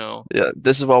time, Yeah,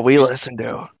 this is what we we listen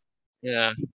to.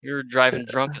 yeah, we were driving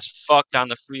drunk as fuck down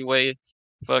the freeway,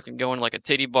 fucking going to, like, a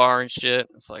titty bar and shit.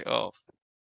 It's like, "Oh,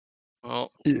 well,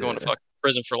 I'm going to Yeah. fucking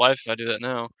prison for life if I do that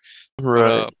now." But,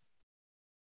 Right.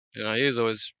 he was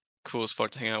always cool as fuck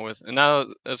to hang out with, and now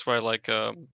that's why I like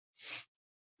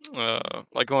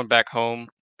going back home.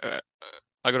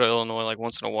 I go to Illinois, like,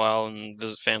 once in a while and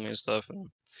visit family and stuff, and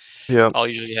Yeah. I'll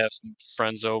usually have some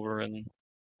friends over, and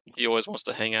he always wants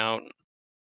to hang out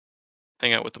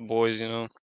with the boys.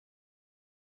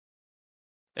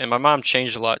 And my mom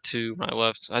changed a lot too when I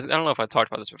left. I don't know if I talked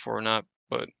about this before or not,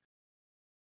 but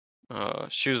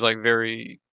she was like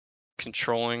very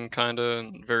controlling, kinda,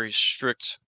 and very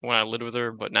strict when I lived with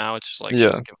her. But now it's just like she Yeah.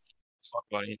 doesn't give a fuck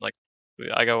about anything. Like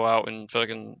I go out and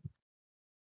fucking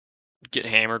get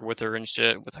hammered with her and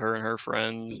shit with her and her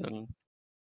friends, and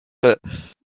But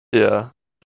yeah.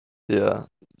 Yeah.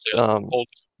 it's a Um, whole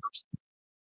different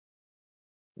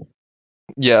person.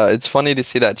 yeah, it's funny to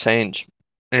see that change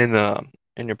in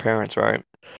in your parents, right?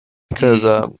 Because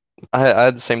Mhm. I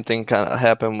had the same thing kind of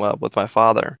happen with my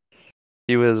father.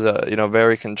 He was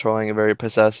very controlling and very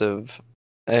possessive.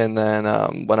 And then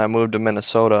when I moved to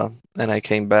Minnesota and I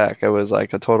came back, I was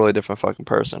like a totally different fucking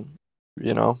person,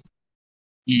 you know?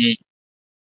 Mhm.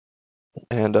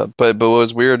 And but what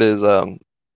was weird is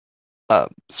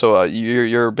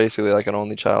you're basically like an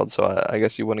only child, so I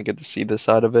guess you wouldn't get to see this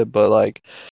side of it, but like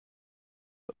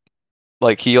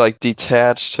he like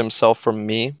detached himself from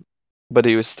me, but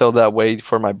he was still that way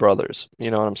for my brothers.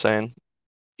 You know what I'm saying?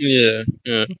 Yeah.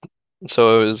 Yeah.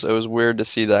 So it was weird to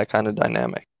see that kind of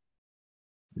dynamic.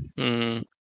 Mhm.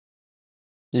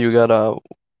 You got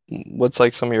what's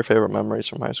like some of your favorite memories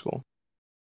from high school?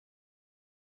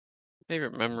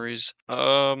 Favorite memories.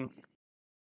 There's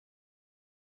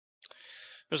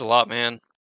a lot, man. Dude,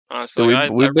 Honestly, I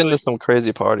we've been really to some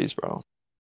crazy parties, bro.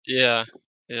 yeah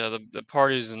yeah the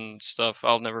parties and stuff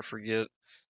I'll never forget.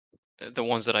 The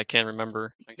ones that I can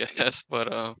remember, I guess.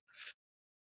 But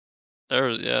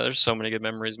there's so many good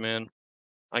memories, man.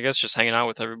 I guess just hanging out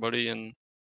with everybody and,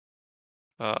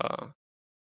 uh,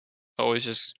 always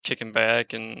just kicking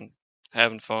back and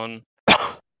having fun.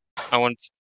 I went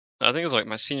I think it was, like,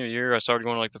 my senior year, I started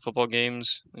going to, like, the football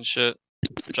games and shit,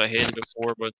 which I hated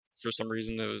before, but for some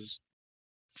reason it was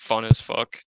fun as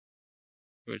fuck.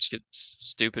 We would just get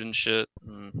stupid and shit,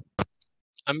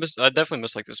 I definitely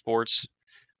miss, like, the sports.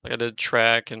 Like, I did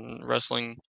track and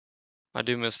wrestling. I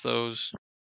do miss those.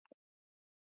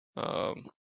 Um,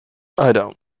 I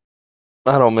don't.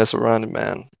 I don't miss running,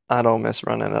 man. I don't miss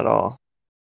running at all.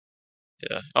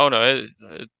 yeah. Oh, no,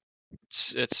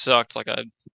 it sucked, like, I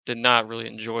did not really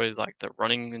enjoy, like, the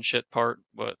running and shit part,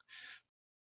 but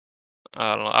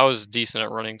I don't know, I was decent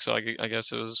at running, so I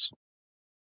guess it was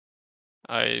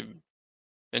I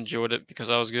enjoyed it because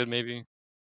I was good maybe. It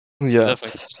Yeah.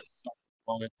 definitely sucked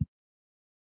on it.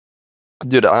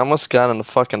 Dude, I almost got in a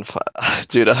fucking fight.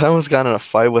 Dude, I almost got in a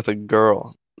fight with a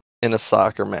girl in a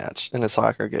soccer match, in a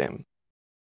soccer game.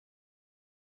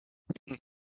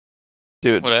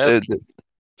 What Dude, happened?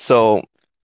 so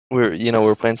we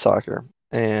were playing soccer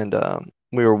and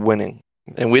we were winning.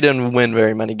 And we didn't win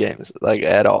very many games, like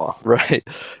at all, right?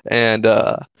 And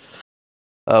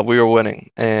we were winning.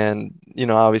 And,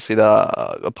 obviously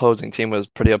the opposing team was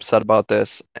pretty upset about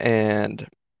this. And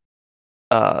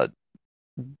uh,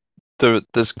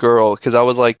 this girl, because I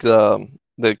was like the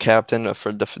captain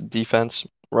for defense,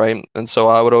 right? And so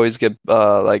I would always get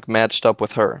like matched up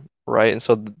with her, right? And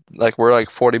so like we're like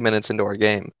 40 minutes into our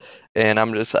game, and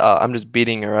I'm just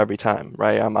beating her every time,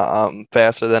 right? I'm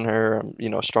faster than her,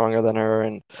 I'm stronger than her,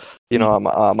 and I'm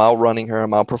outrunning her,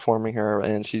 I'm outperforming her,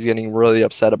 and she's getting really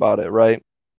upset about it, right?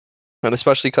 And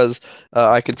especially because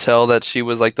I could tell that she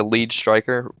was like the lead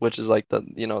striker, which is like the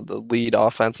lead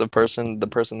offensive person, the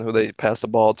person who they pass the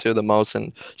ball to the most,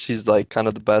 and she's like kind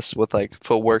of the best with like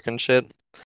footwork and shit,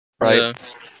 right? Yeah,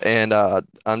 And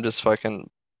I'm just fucking,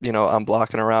 I'm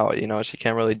blocking her out. She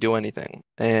can't really do anything.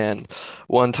 And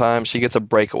one time she gets a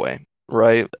breakaway,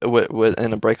 right?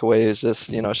 And a breakaway is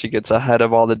just, she gets ahead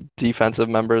of all the defensive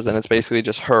members, and it's basically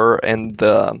just her and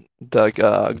the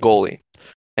goalie.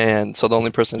 And so the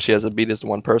only person she has to beat is the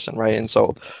one person, right? And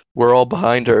so we're all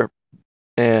behind her.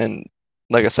 And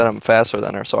like I said, I'm faster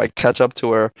than her. So I catch up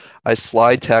to her. I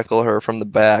slide tackle her from the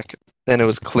back, and it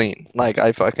was clean. Like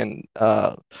I fucking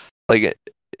like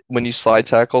when you slide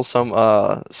tackle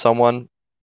someone,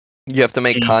 you have to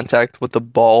make mhm, contact with the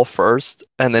ball first,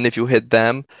 and then if you hit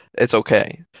them, it's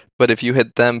okay. But if you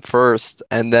hit them first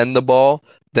and then the ball,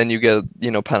 then you get,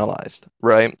 penalized,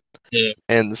 right? yeah,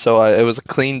 And so it was a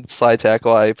clean slide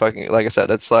tackle. I fucking, like I said,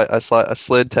 I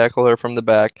slid tackle her from the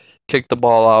back, kicked the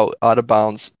ball out of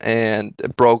bounds, and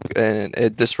it broke and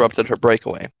it disrupted her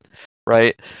breakaway,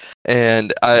 right?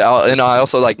 And I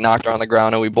also like knocked her on the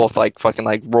ground, and we both like fucking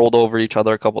like rolled over each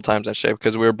other a couple times and shit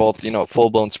because we were both full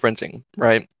blown sprinting,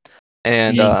 right?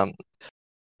 And mhm,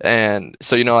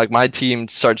 so, like my team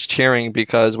starts cheering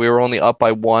because we were only up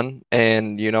by one.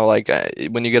 And, like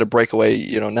when you get a breakaway,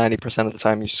 90% of the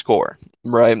time you score,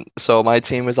 right? So my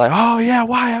team was like, oh, yeah,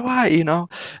 why,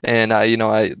 And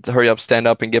I hurry up, stand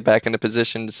up, and get back into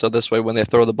position. So this way, when they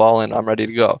throw the ball in, I'm ready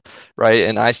to go, right?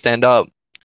 And I stand up,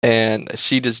 and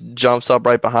she just jumps up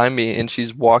right behind me, and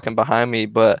she's walking behind me,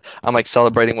 but I'm like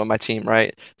celebrating with my team,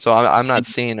 right? So I'm not mhm.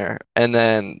 seeing her. And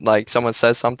then like someone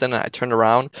says something, and I turn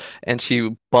around, and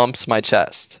she bumps my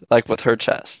chest, like with her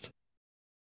chest,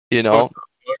 you What know? the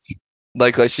fuck?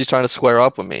 Like she's trying to square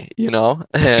up with me,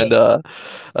 And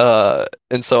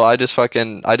and so I just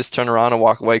turn around and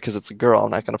walk away because it's a girl.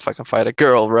 I'm not gonna fucking fight a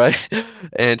girl, right?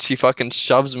 And she fucking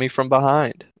shoves me from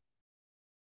behind.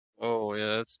 Oh,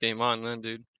 yeah, that's game on then,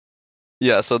 dude.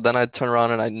 Yeah, so then I turn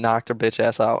around and I knocked her bitch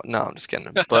ass out. No, I'm just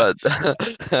kidding. But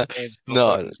Saying still no,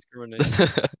 fucking discriminate.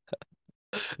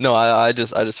 no, I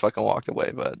just fucking walked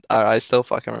away. But I still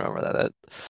fucking remember that.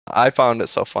 I found it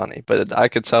so funny, but I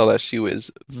could tell that she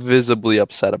was visibly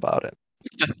upset about it.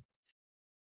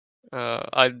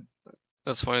 I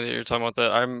That's funny that you're talking about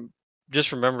that. I'm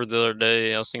just remembered the other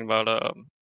day, I was thinking about,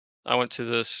 I went to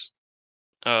this,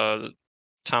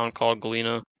 town called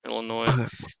Galena, Illinois.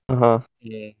 Uh-huh.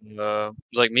 And, it was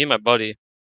like me and my buddy.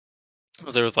 I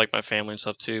was there with like my family and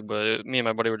stuff too, but me and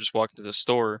my buddy were just walking to the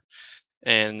store,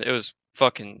 and it was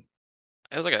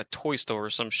like a toy store or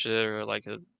some shit, or like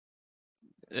it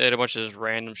had a bunch of just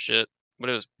random shit, but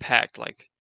it was packed. Like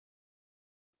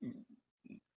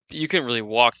you couldn't really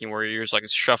walk anywhere. You're just like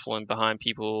shuffling behind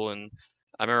people, and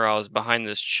I remember I was behind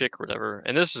this chick or whatever,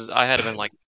 and I had to been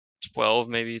like 12,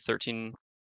 maybe 13,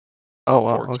 Oh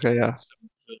wow. 14. Okay. Yeah. So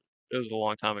it was a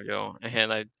long time ago,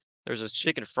 and there's this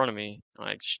chick in front of me,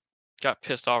 and got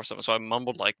pissed off or something, so I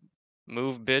mumbled like,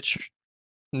 "Move, bitch,"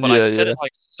 but I Yeah, said yeah. it,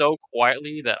 like, so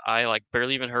quietly that I, like,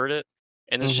 barely even heard it,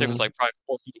 and this chick was, Mhm. like, probably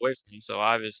 4 feet away from me, so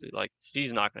obviously, like,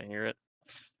 she's not gonna hear it.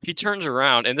 He turns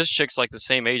around, and this chick's, like, the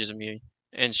same age as me,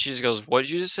 and she just goes, "What did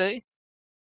you just say?"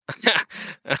 And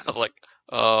I was like,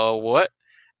 what?"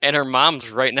 And her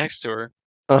mom's right next to her,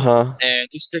 Uh-huh. and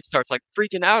this chick starts, like,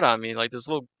 freaking out on me, like, this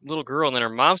little girl, and then her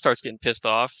mom starts getting pissed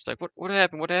off. She's like, "What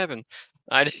happened? What happened?"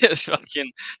 I just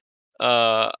fucking,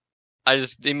 uh I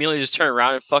just immediately just turned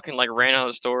around and fucking, like, ran out of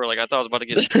the store, like, I thought I was about to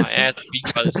get my ass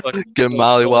beat by this fucking Get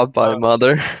 14-year-old mollywopped by mom.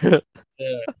 mother.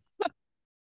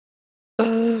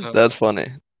 Yeah. That's funny.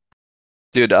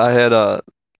 Dude, I had a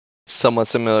somewhat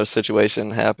similar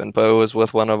situation happen, but it was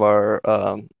with one of our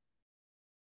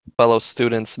fellow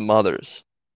students' mothers,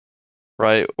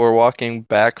 right? We're walking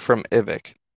back from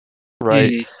Ivik,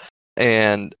 right? Mhm.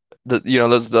 And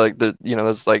there's like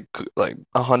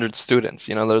 100 students,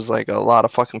 there's like a lot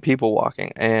of fucking people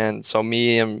walking, and so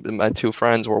me and my two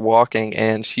friends were walking,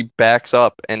 and she backs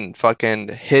up and fucking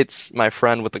hits my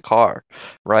friend with the car,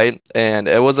 right? And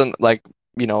it wasn't like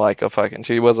like a fucking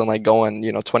she wasn't like going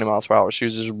 20 miles per hour. She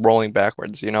was just rolling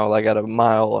backwards, like at a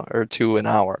mile or two an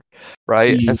hour,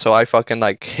 right? Mhm. And so I fucking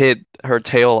like hit her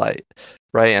tail light,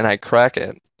 right? And I crack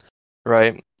it,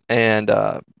 right? And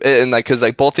like, cause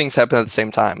like both things happened at the same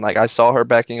time. Like I saw her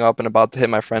backing up and about to hit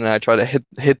my friend, and I tried to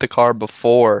hit the car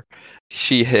before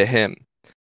she hit him,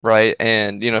 right?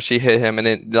 And she hit him, and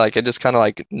it just kind of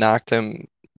like knocked him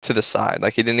to the side.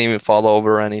 Like he didn't even fall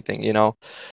over or anything.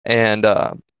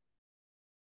 And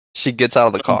she gets out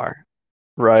of the Mhm. car,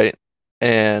 right?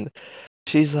 And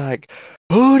she's like,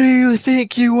 "Who do you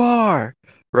think you are?"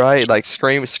 Right? Like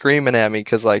screaming at me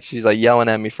because like she's like yelling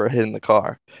at me for hitting the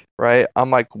car. Right? I'm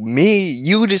like, "Me?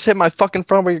 You just hit my fucking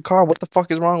front with your car. What the fuck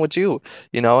is wrong with you?"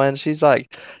 And she's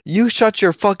like, "You shut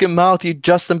your fucking mouth, you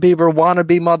Justin Bieber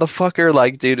wannabe motherfucker."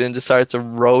 Like, dude, and just starts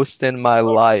roasting my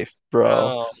Oh, life, bro,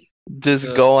 no. just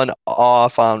Uh, going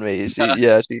off on me.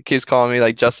 She keeps calling me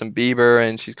like Justin Bieber,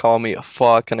 and she's calling me a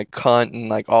fuck and a cunt, and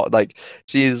like all like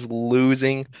she's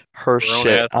losing her grown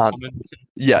shit ass on. woman.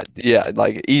 Yeah, yeah,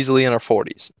 like easily in her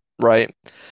 40s, right?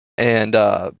 And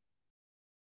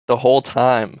the whole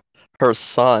time her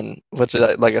son, which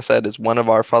like I said is one of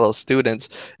our fellow students,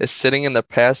 is sitting in the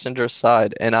passenger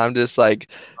side, and I'm just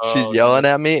like, she's Oh, no. yelling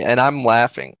at me and I'm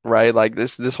laughing, right? Like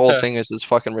this whole thing is just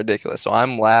fucking ridiculous. So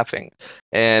I'm laughing,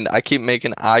 and I keep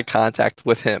making eye contact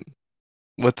with him,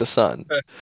 with the son,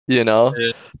 you know?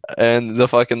 Yeah. And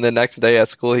the next day at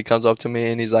school, he comes up to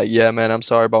me and he's like, "Yeah, man, I'm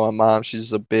sorry about my mom.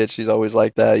 She's a bitch. She's always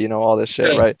like that, all this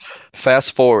shit, right?"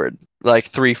 Fast forward like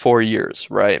 3, 4 years,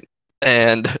 right?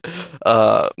 And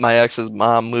my ex's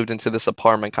mom moved into this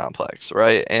apartment complex,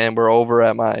 right? And we're over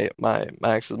at my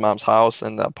ex's mom's house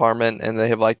in the apartment, and they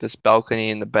have like this balcony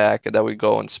in the back that we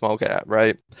go and smoke at,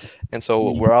 right? And so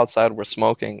Mhm. we're outside, we're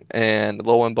smoking, and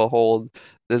lo and behold,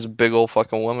 this big old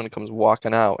fucking woman comes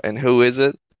walking out, and who is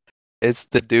it? It's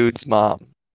the dude's mom,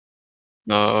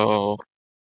 No.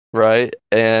 right?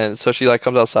 And so she like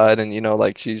comes outside, and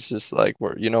like she's just like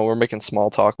we're making small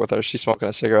talk with her. She's smoking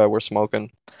a cigarette, we're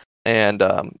smoking. And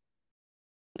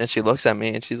she looks at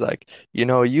me and she's like,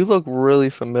 "You look really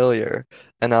familiar."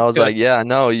 And I was like, "Yeah, I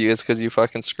know you. It's because you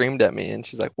fucking screamed at me." And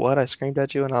she's like, "What? I screamed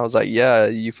at you?" And I was like, "Yeah,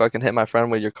 you fucking hit my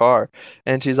friend with your car."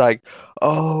 And she's like,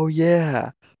 "Oh yeah,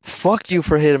 fuck you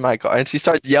for hitting my car." And she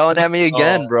starts yelling at me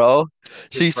again, Oh, bro.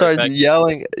 just She right starts back.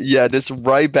 yelling, yeah, just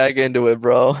right back into it,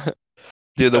 bro.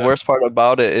 Dude, the worst part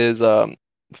about it is,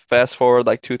 fast forward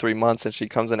like 2, 3 months, and she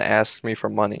comes and asks me for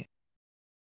money,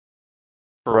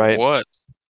 For right? what?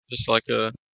 Just like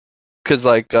a Cause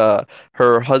like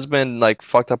her husband like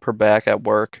fucked up her back at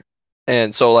work,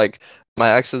 and so like my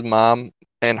ex's mom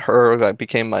and her like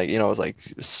became like was like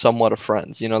somewhat of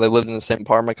friends. They lived in the same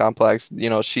apartment complex.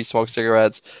 She smoked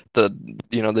cigarettes. The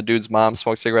dude's mom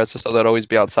smoked cigarettes, so they'd always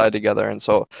be outside together. And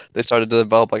so they started to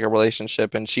develop like a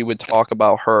relationship, and she would talk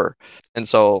about her. And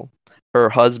so her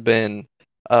husband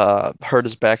hurt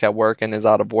his back at work and is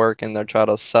out of work, and they're trying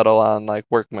to settle on like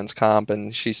workman's comp,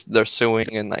 and they're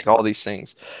suing and like all these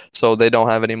things, so they don't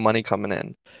have any money coming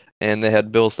in, and they had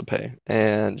bills to pay,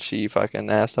 and she fucking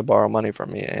asked to borrow money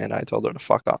from me, and I told her to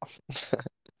fuck off.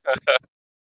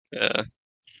 yeah,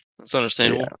 that's Yeah,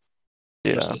 understandable.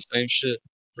 I'm just yeah. the same shit.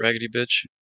 Raggedy bitch.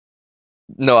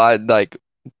 No, I like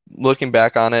looking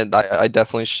back on it, I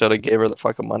definitely should have gave her the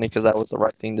fucking money because that was the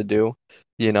right thing to do,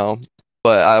 you know.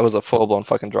 But I was a full-blown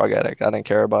fucking drug addict. I didn't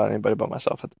care about anybody but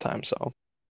myself at the time, so.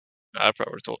 I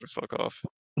probably would've told her fuck off.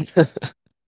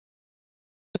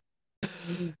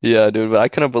 Yeah, dude, but I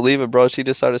couldn't believe it, bro. She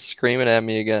just started screaming at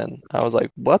me again. I was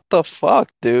like, "What the fuck,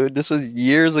 dude? This was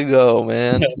years ago,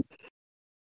 man."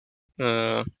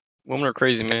 Uh, women are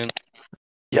crazy, man.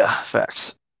 Yeah,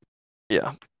 facts.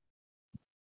 Yeah.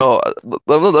 Oh,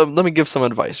 let me give some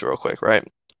advice real quick, right?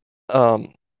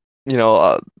 Um, you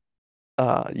know,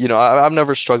 I've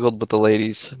never struggled with the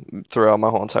ladies throughout my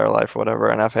whole entire life or whatever,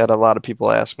 and I've had a lot of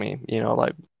people ask me,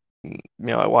 like,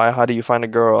 why, how do you find a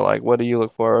girl? Like, what do you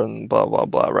look for? And blah, blah,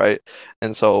 blah, right?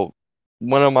 And so,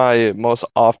 one of my most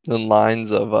often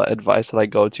lines of advice that I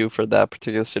go to for that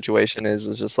particular situation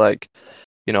is just like,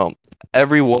 you know,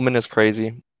 every woman is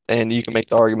crazy. And you can make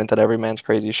the argument that every man's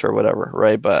crazy, sure, whatever,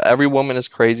 right? But every woman is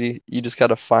crazy. You just got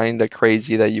to find a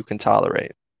crazy that you can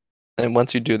tolerate. And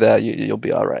once you do that, you'll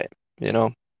be all right, you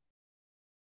know?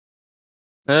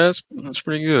 That's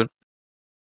pretty good.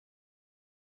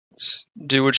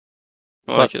 Do what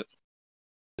you I But like it.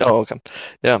 oh, okay.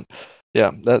 Yeah.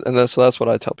 Yeah. So that's what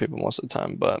I tell people most of the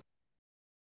time. But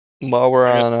while we're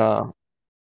I got on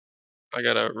I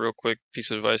got a real quick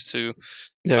piece of advice too.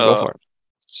 yeah, go Uh, for it.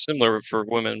 Similar for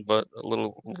women, but a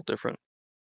little different.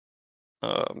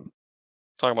 Um,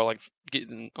 Talking about like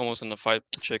getting almost in a fight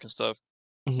with the chick and stuff.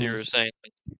 So you Hmm. were saying,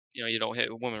 like, you don't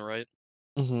hit women, right?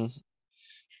 Hmm.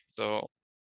 So,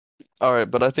 All right,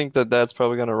 but I think that that's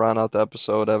probably gonna round out the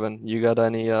episode, Evan. You got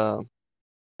any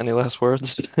last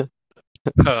words?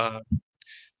 uh,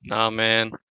 nah,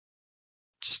 man.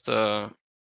 Just I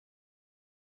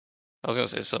was gonna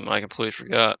say something I completely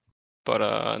forgot,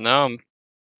 but now I'm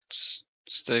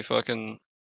stay fucking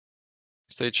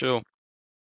stay chill.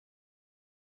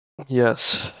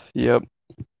 Yes. Yep.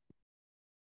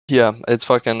 Yeah, it's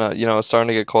fucking it's starting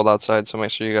to get cold outside, so make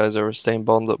sure you guys are staying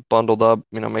bundled up.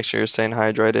 Make sure you're staying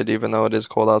hydrated, even though it is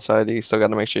cold outside. You still got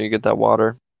to make sure you get that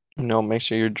water. Make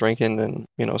sure you're drinking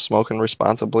and smoking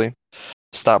responsibly.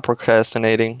 Stop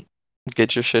procrastinating.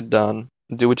 Get your shit done.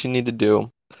 Do what you need to do.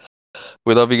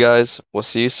 We love you guys. We'll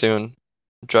see you soon.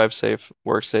 Drive safe,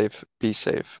 work safe, be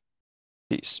safe.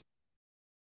 Peace.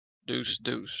 Deuce,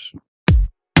 deuce.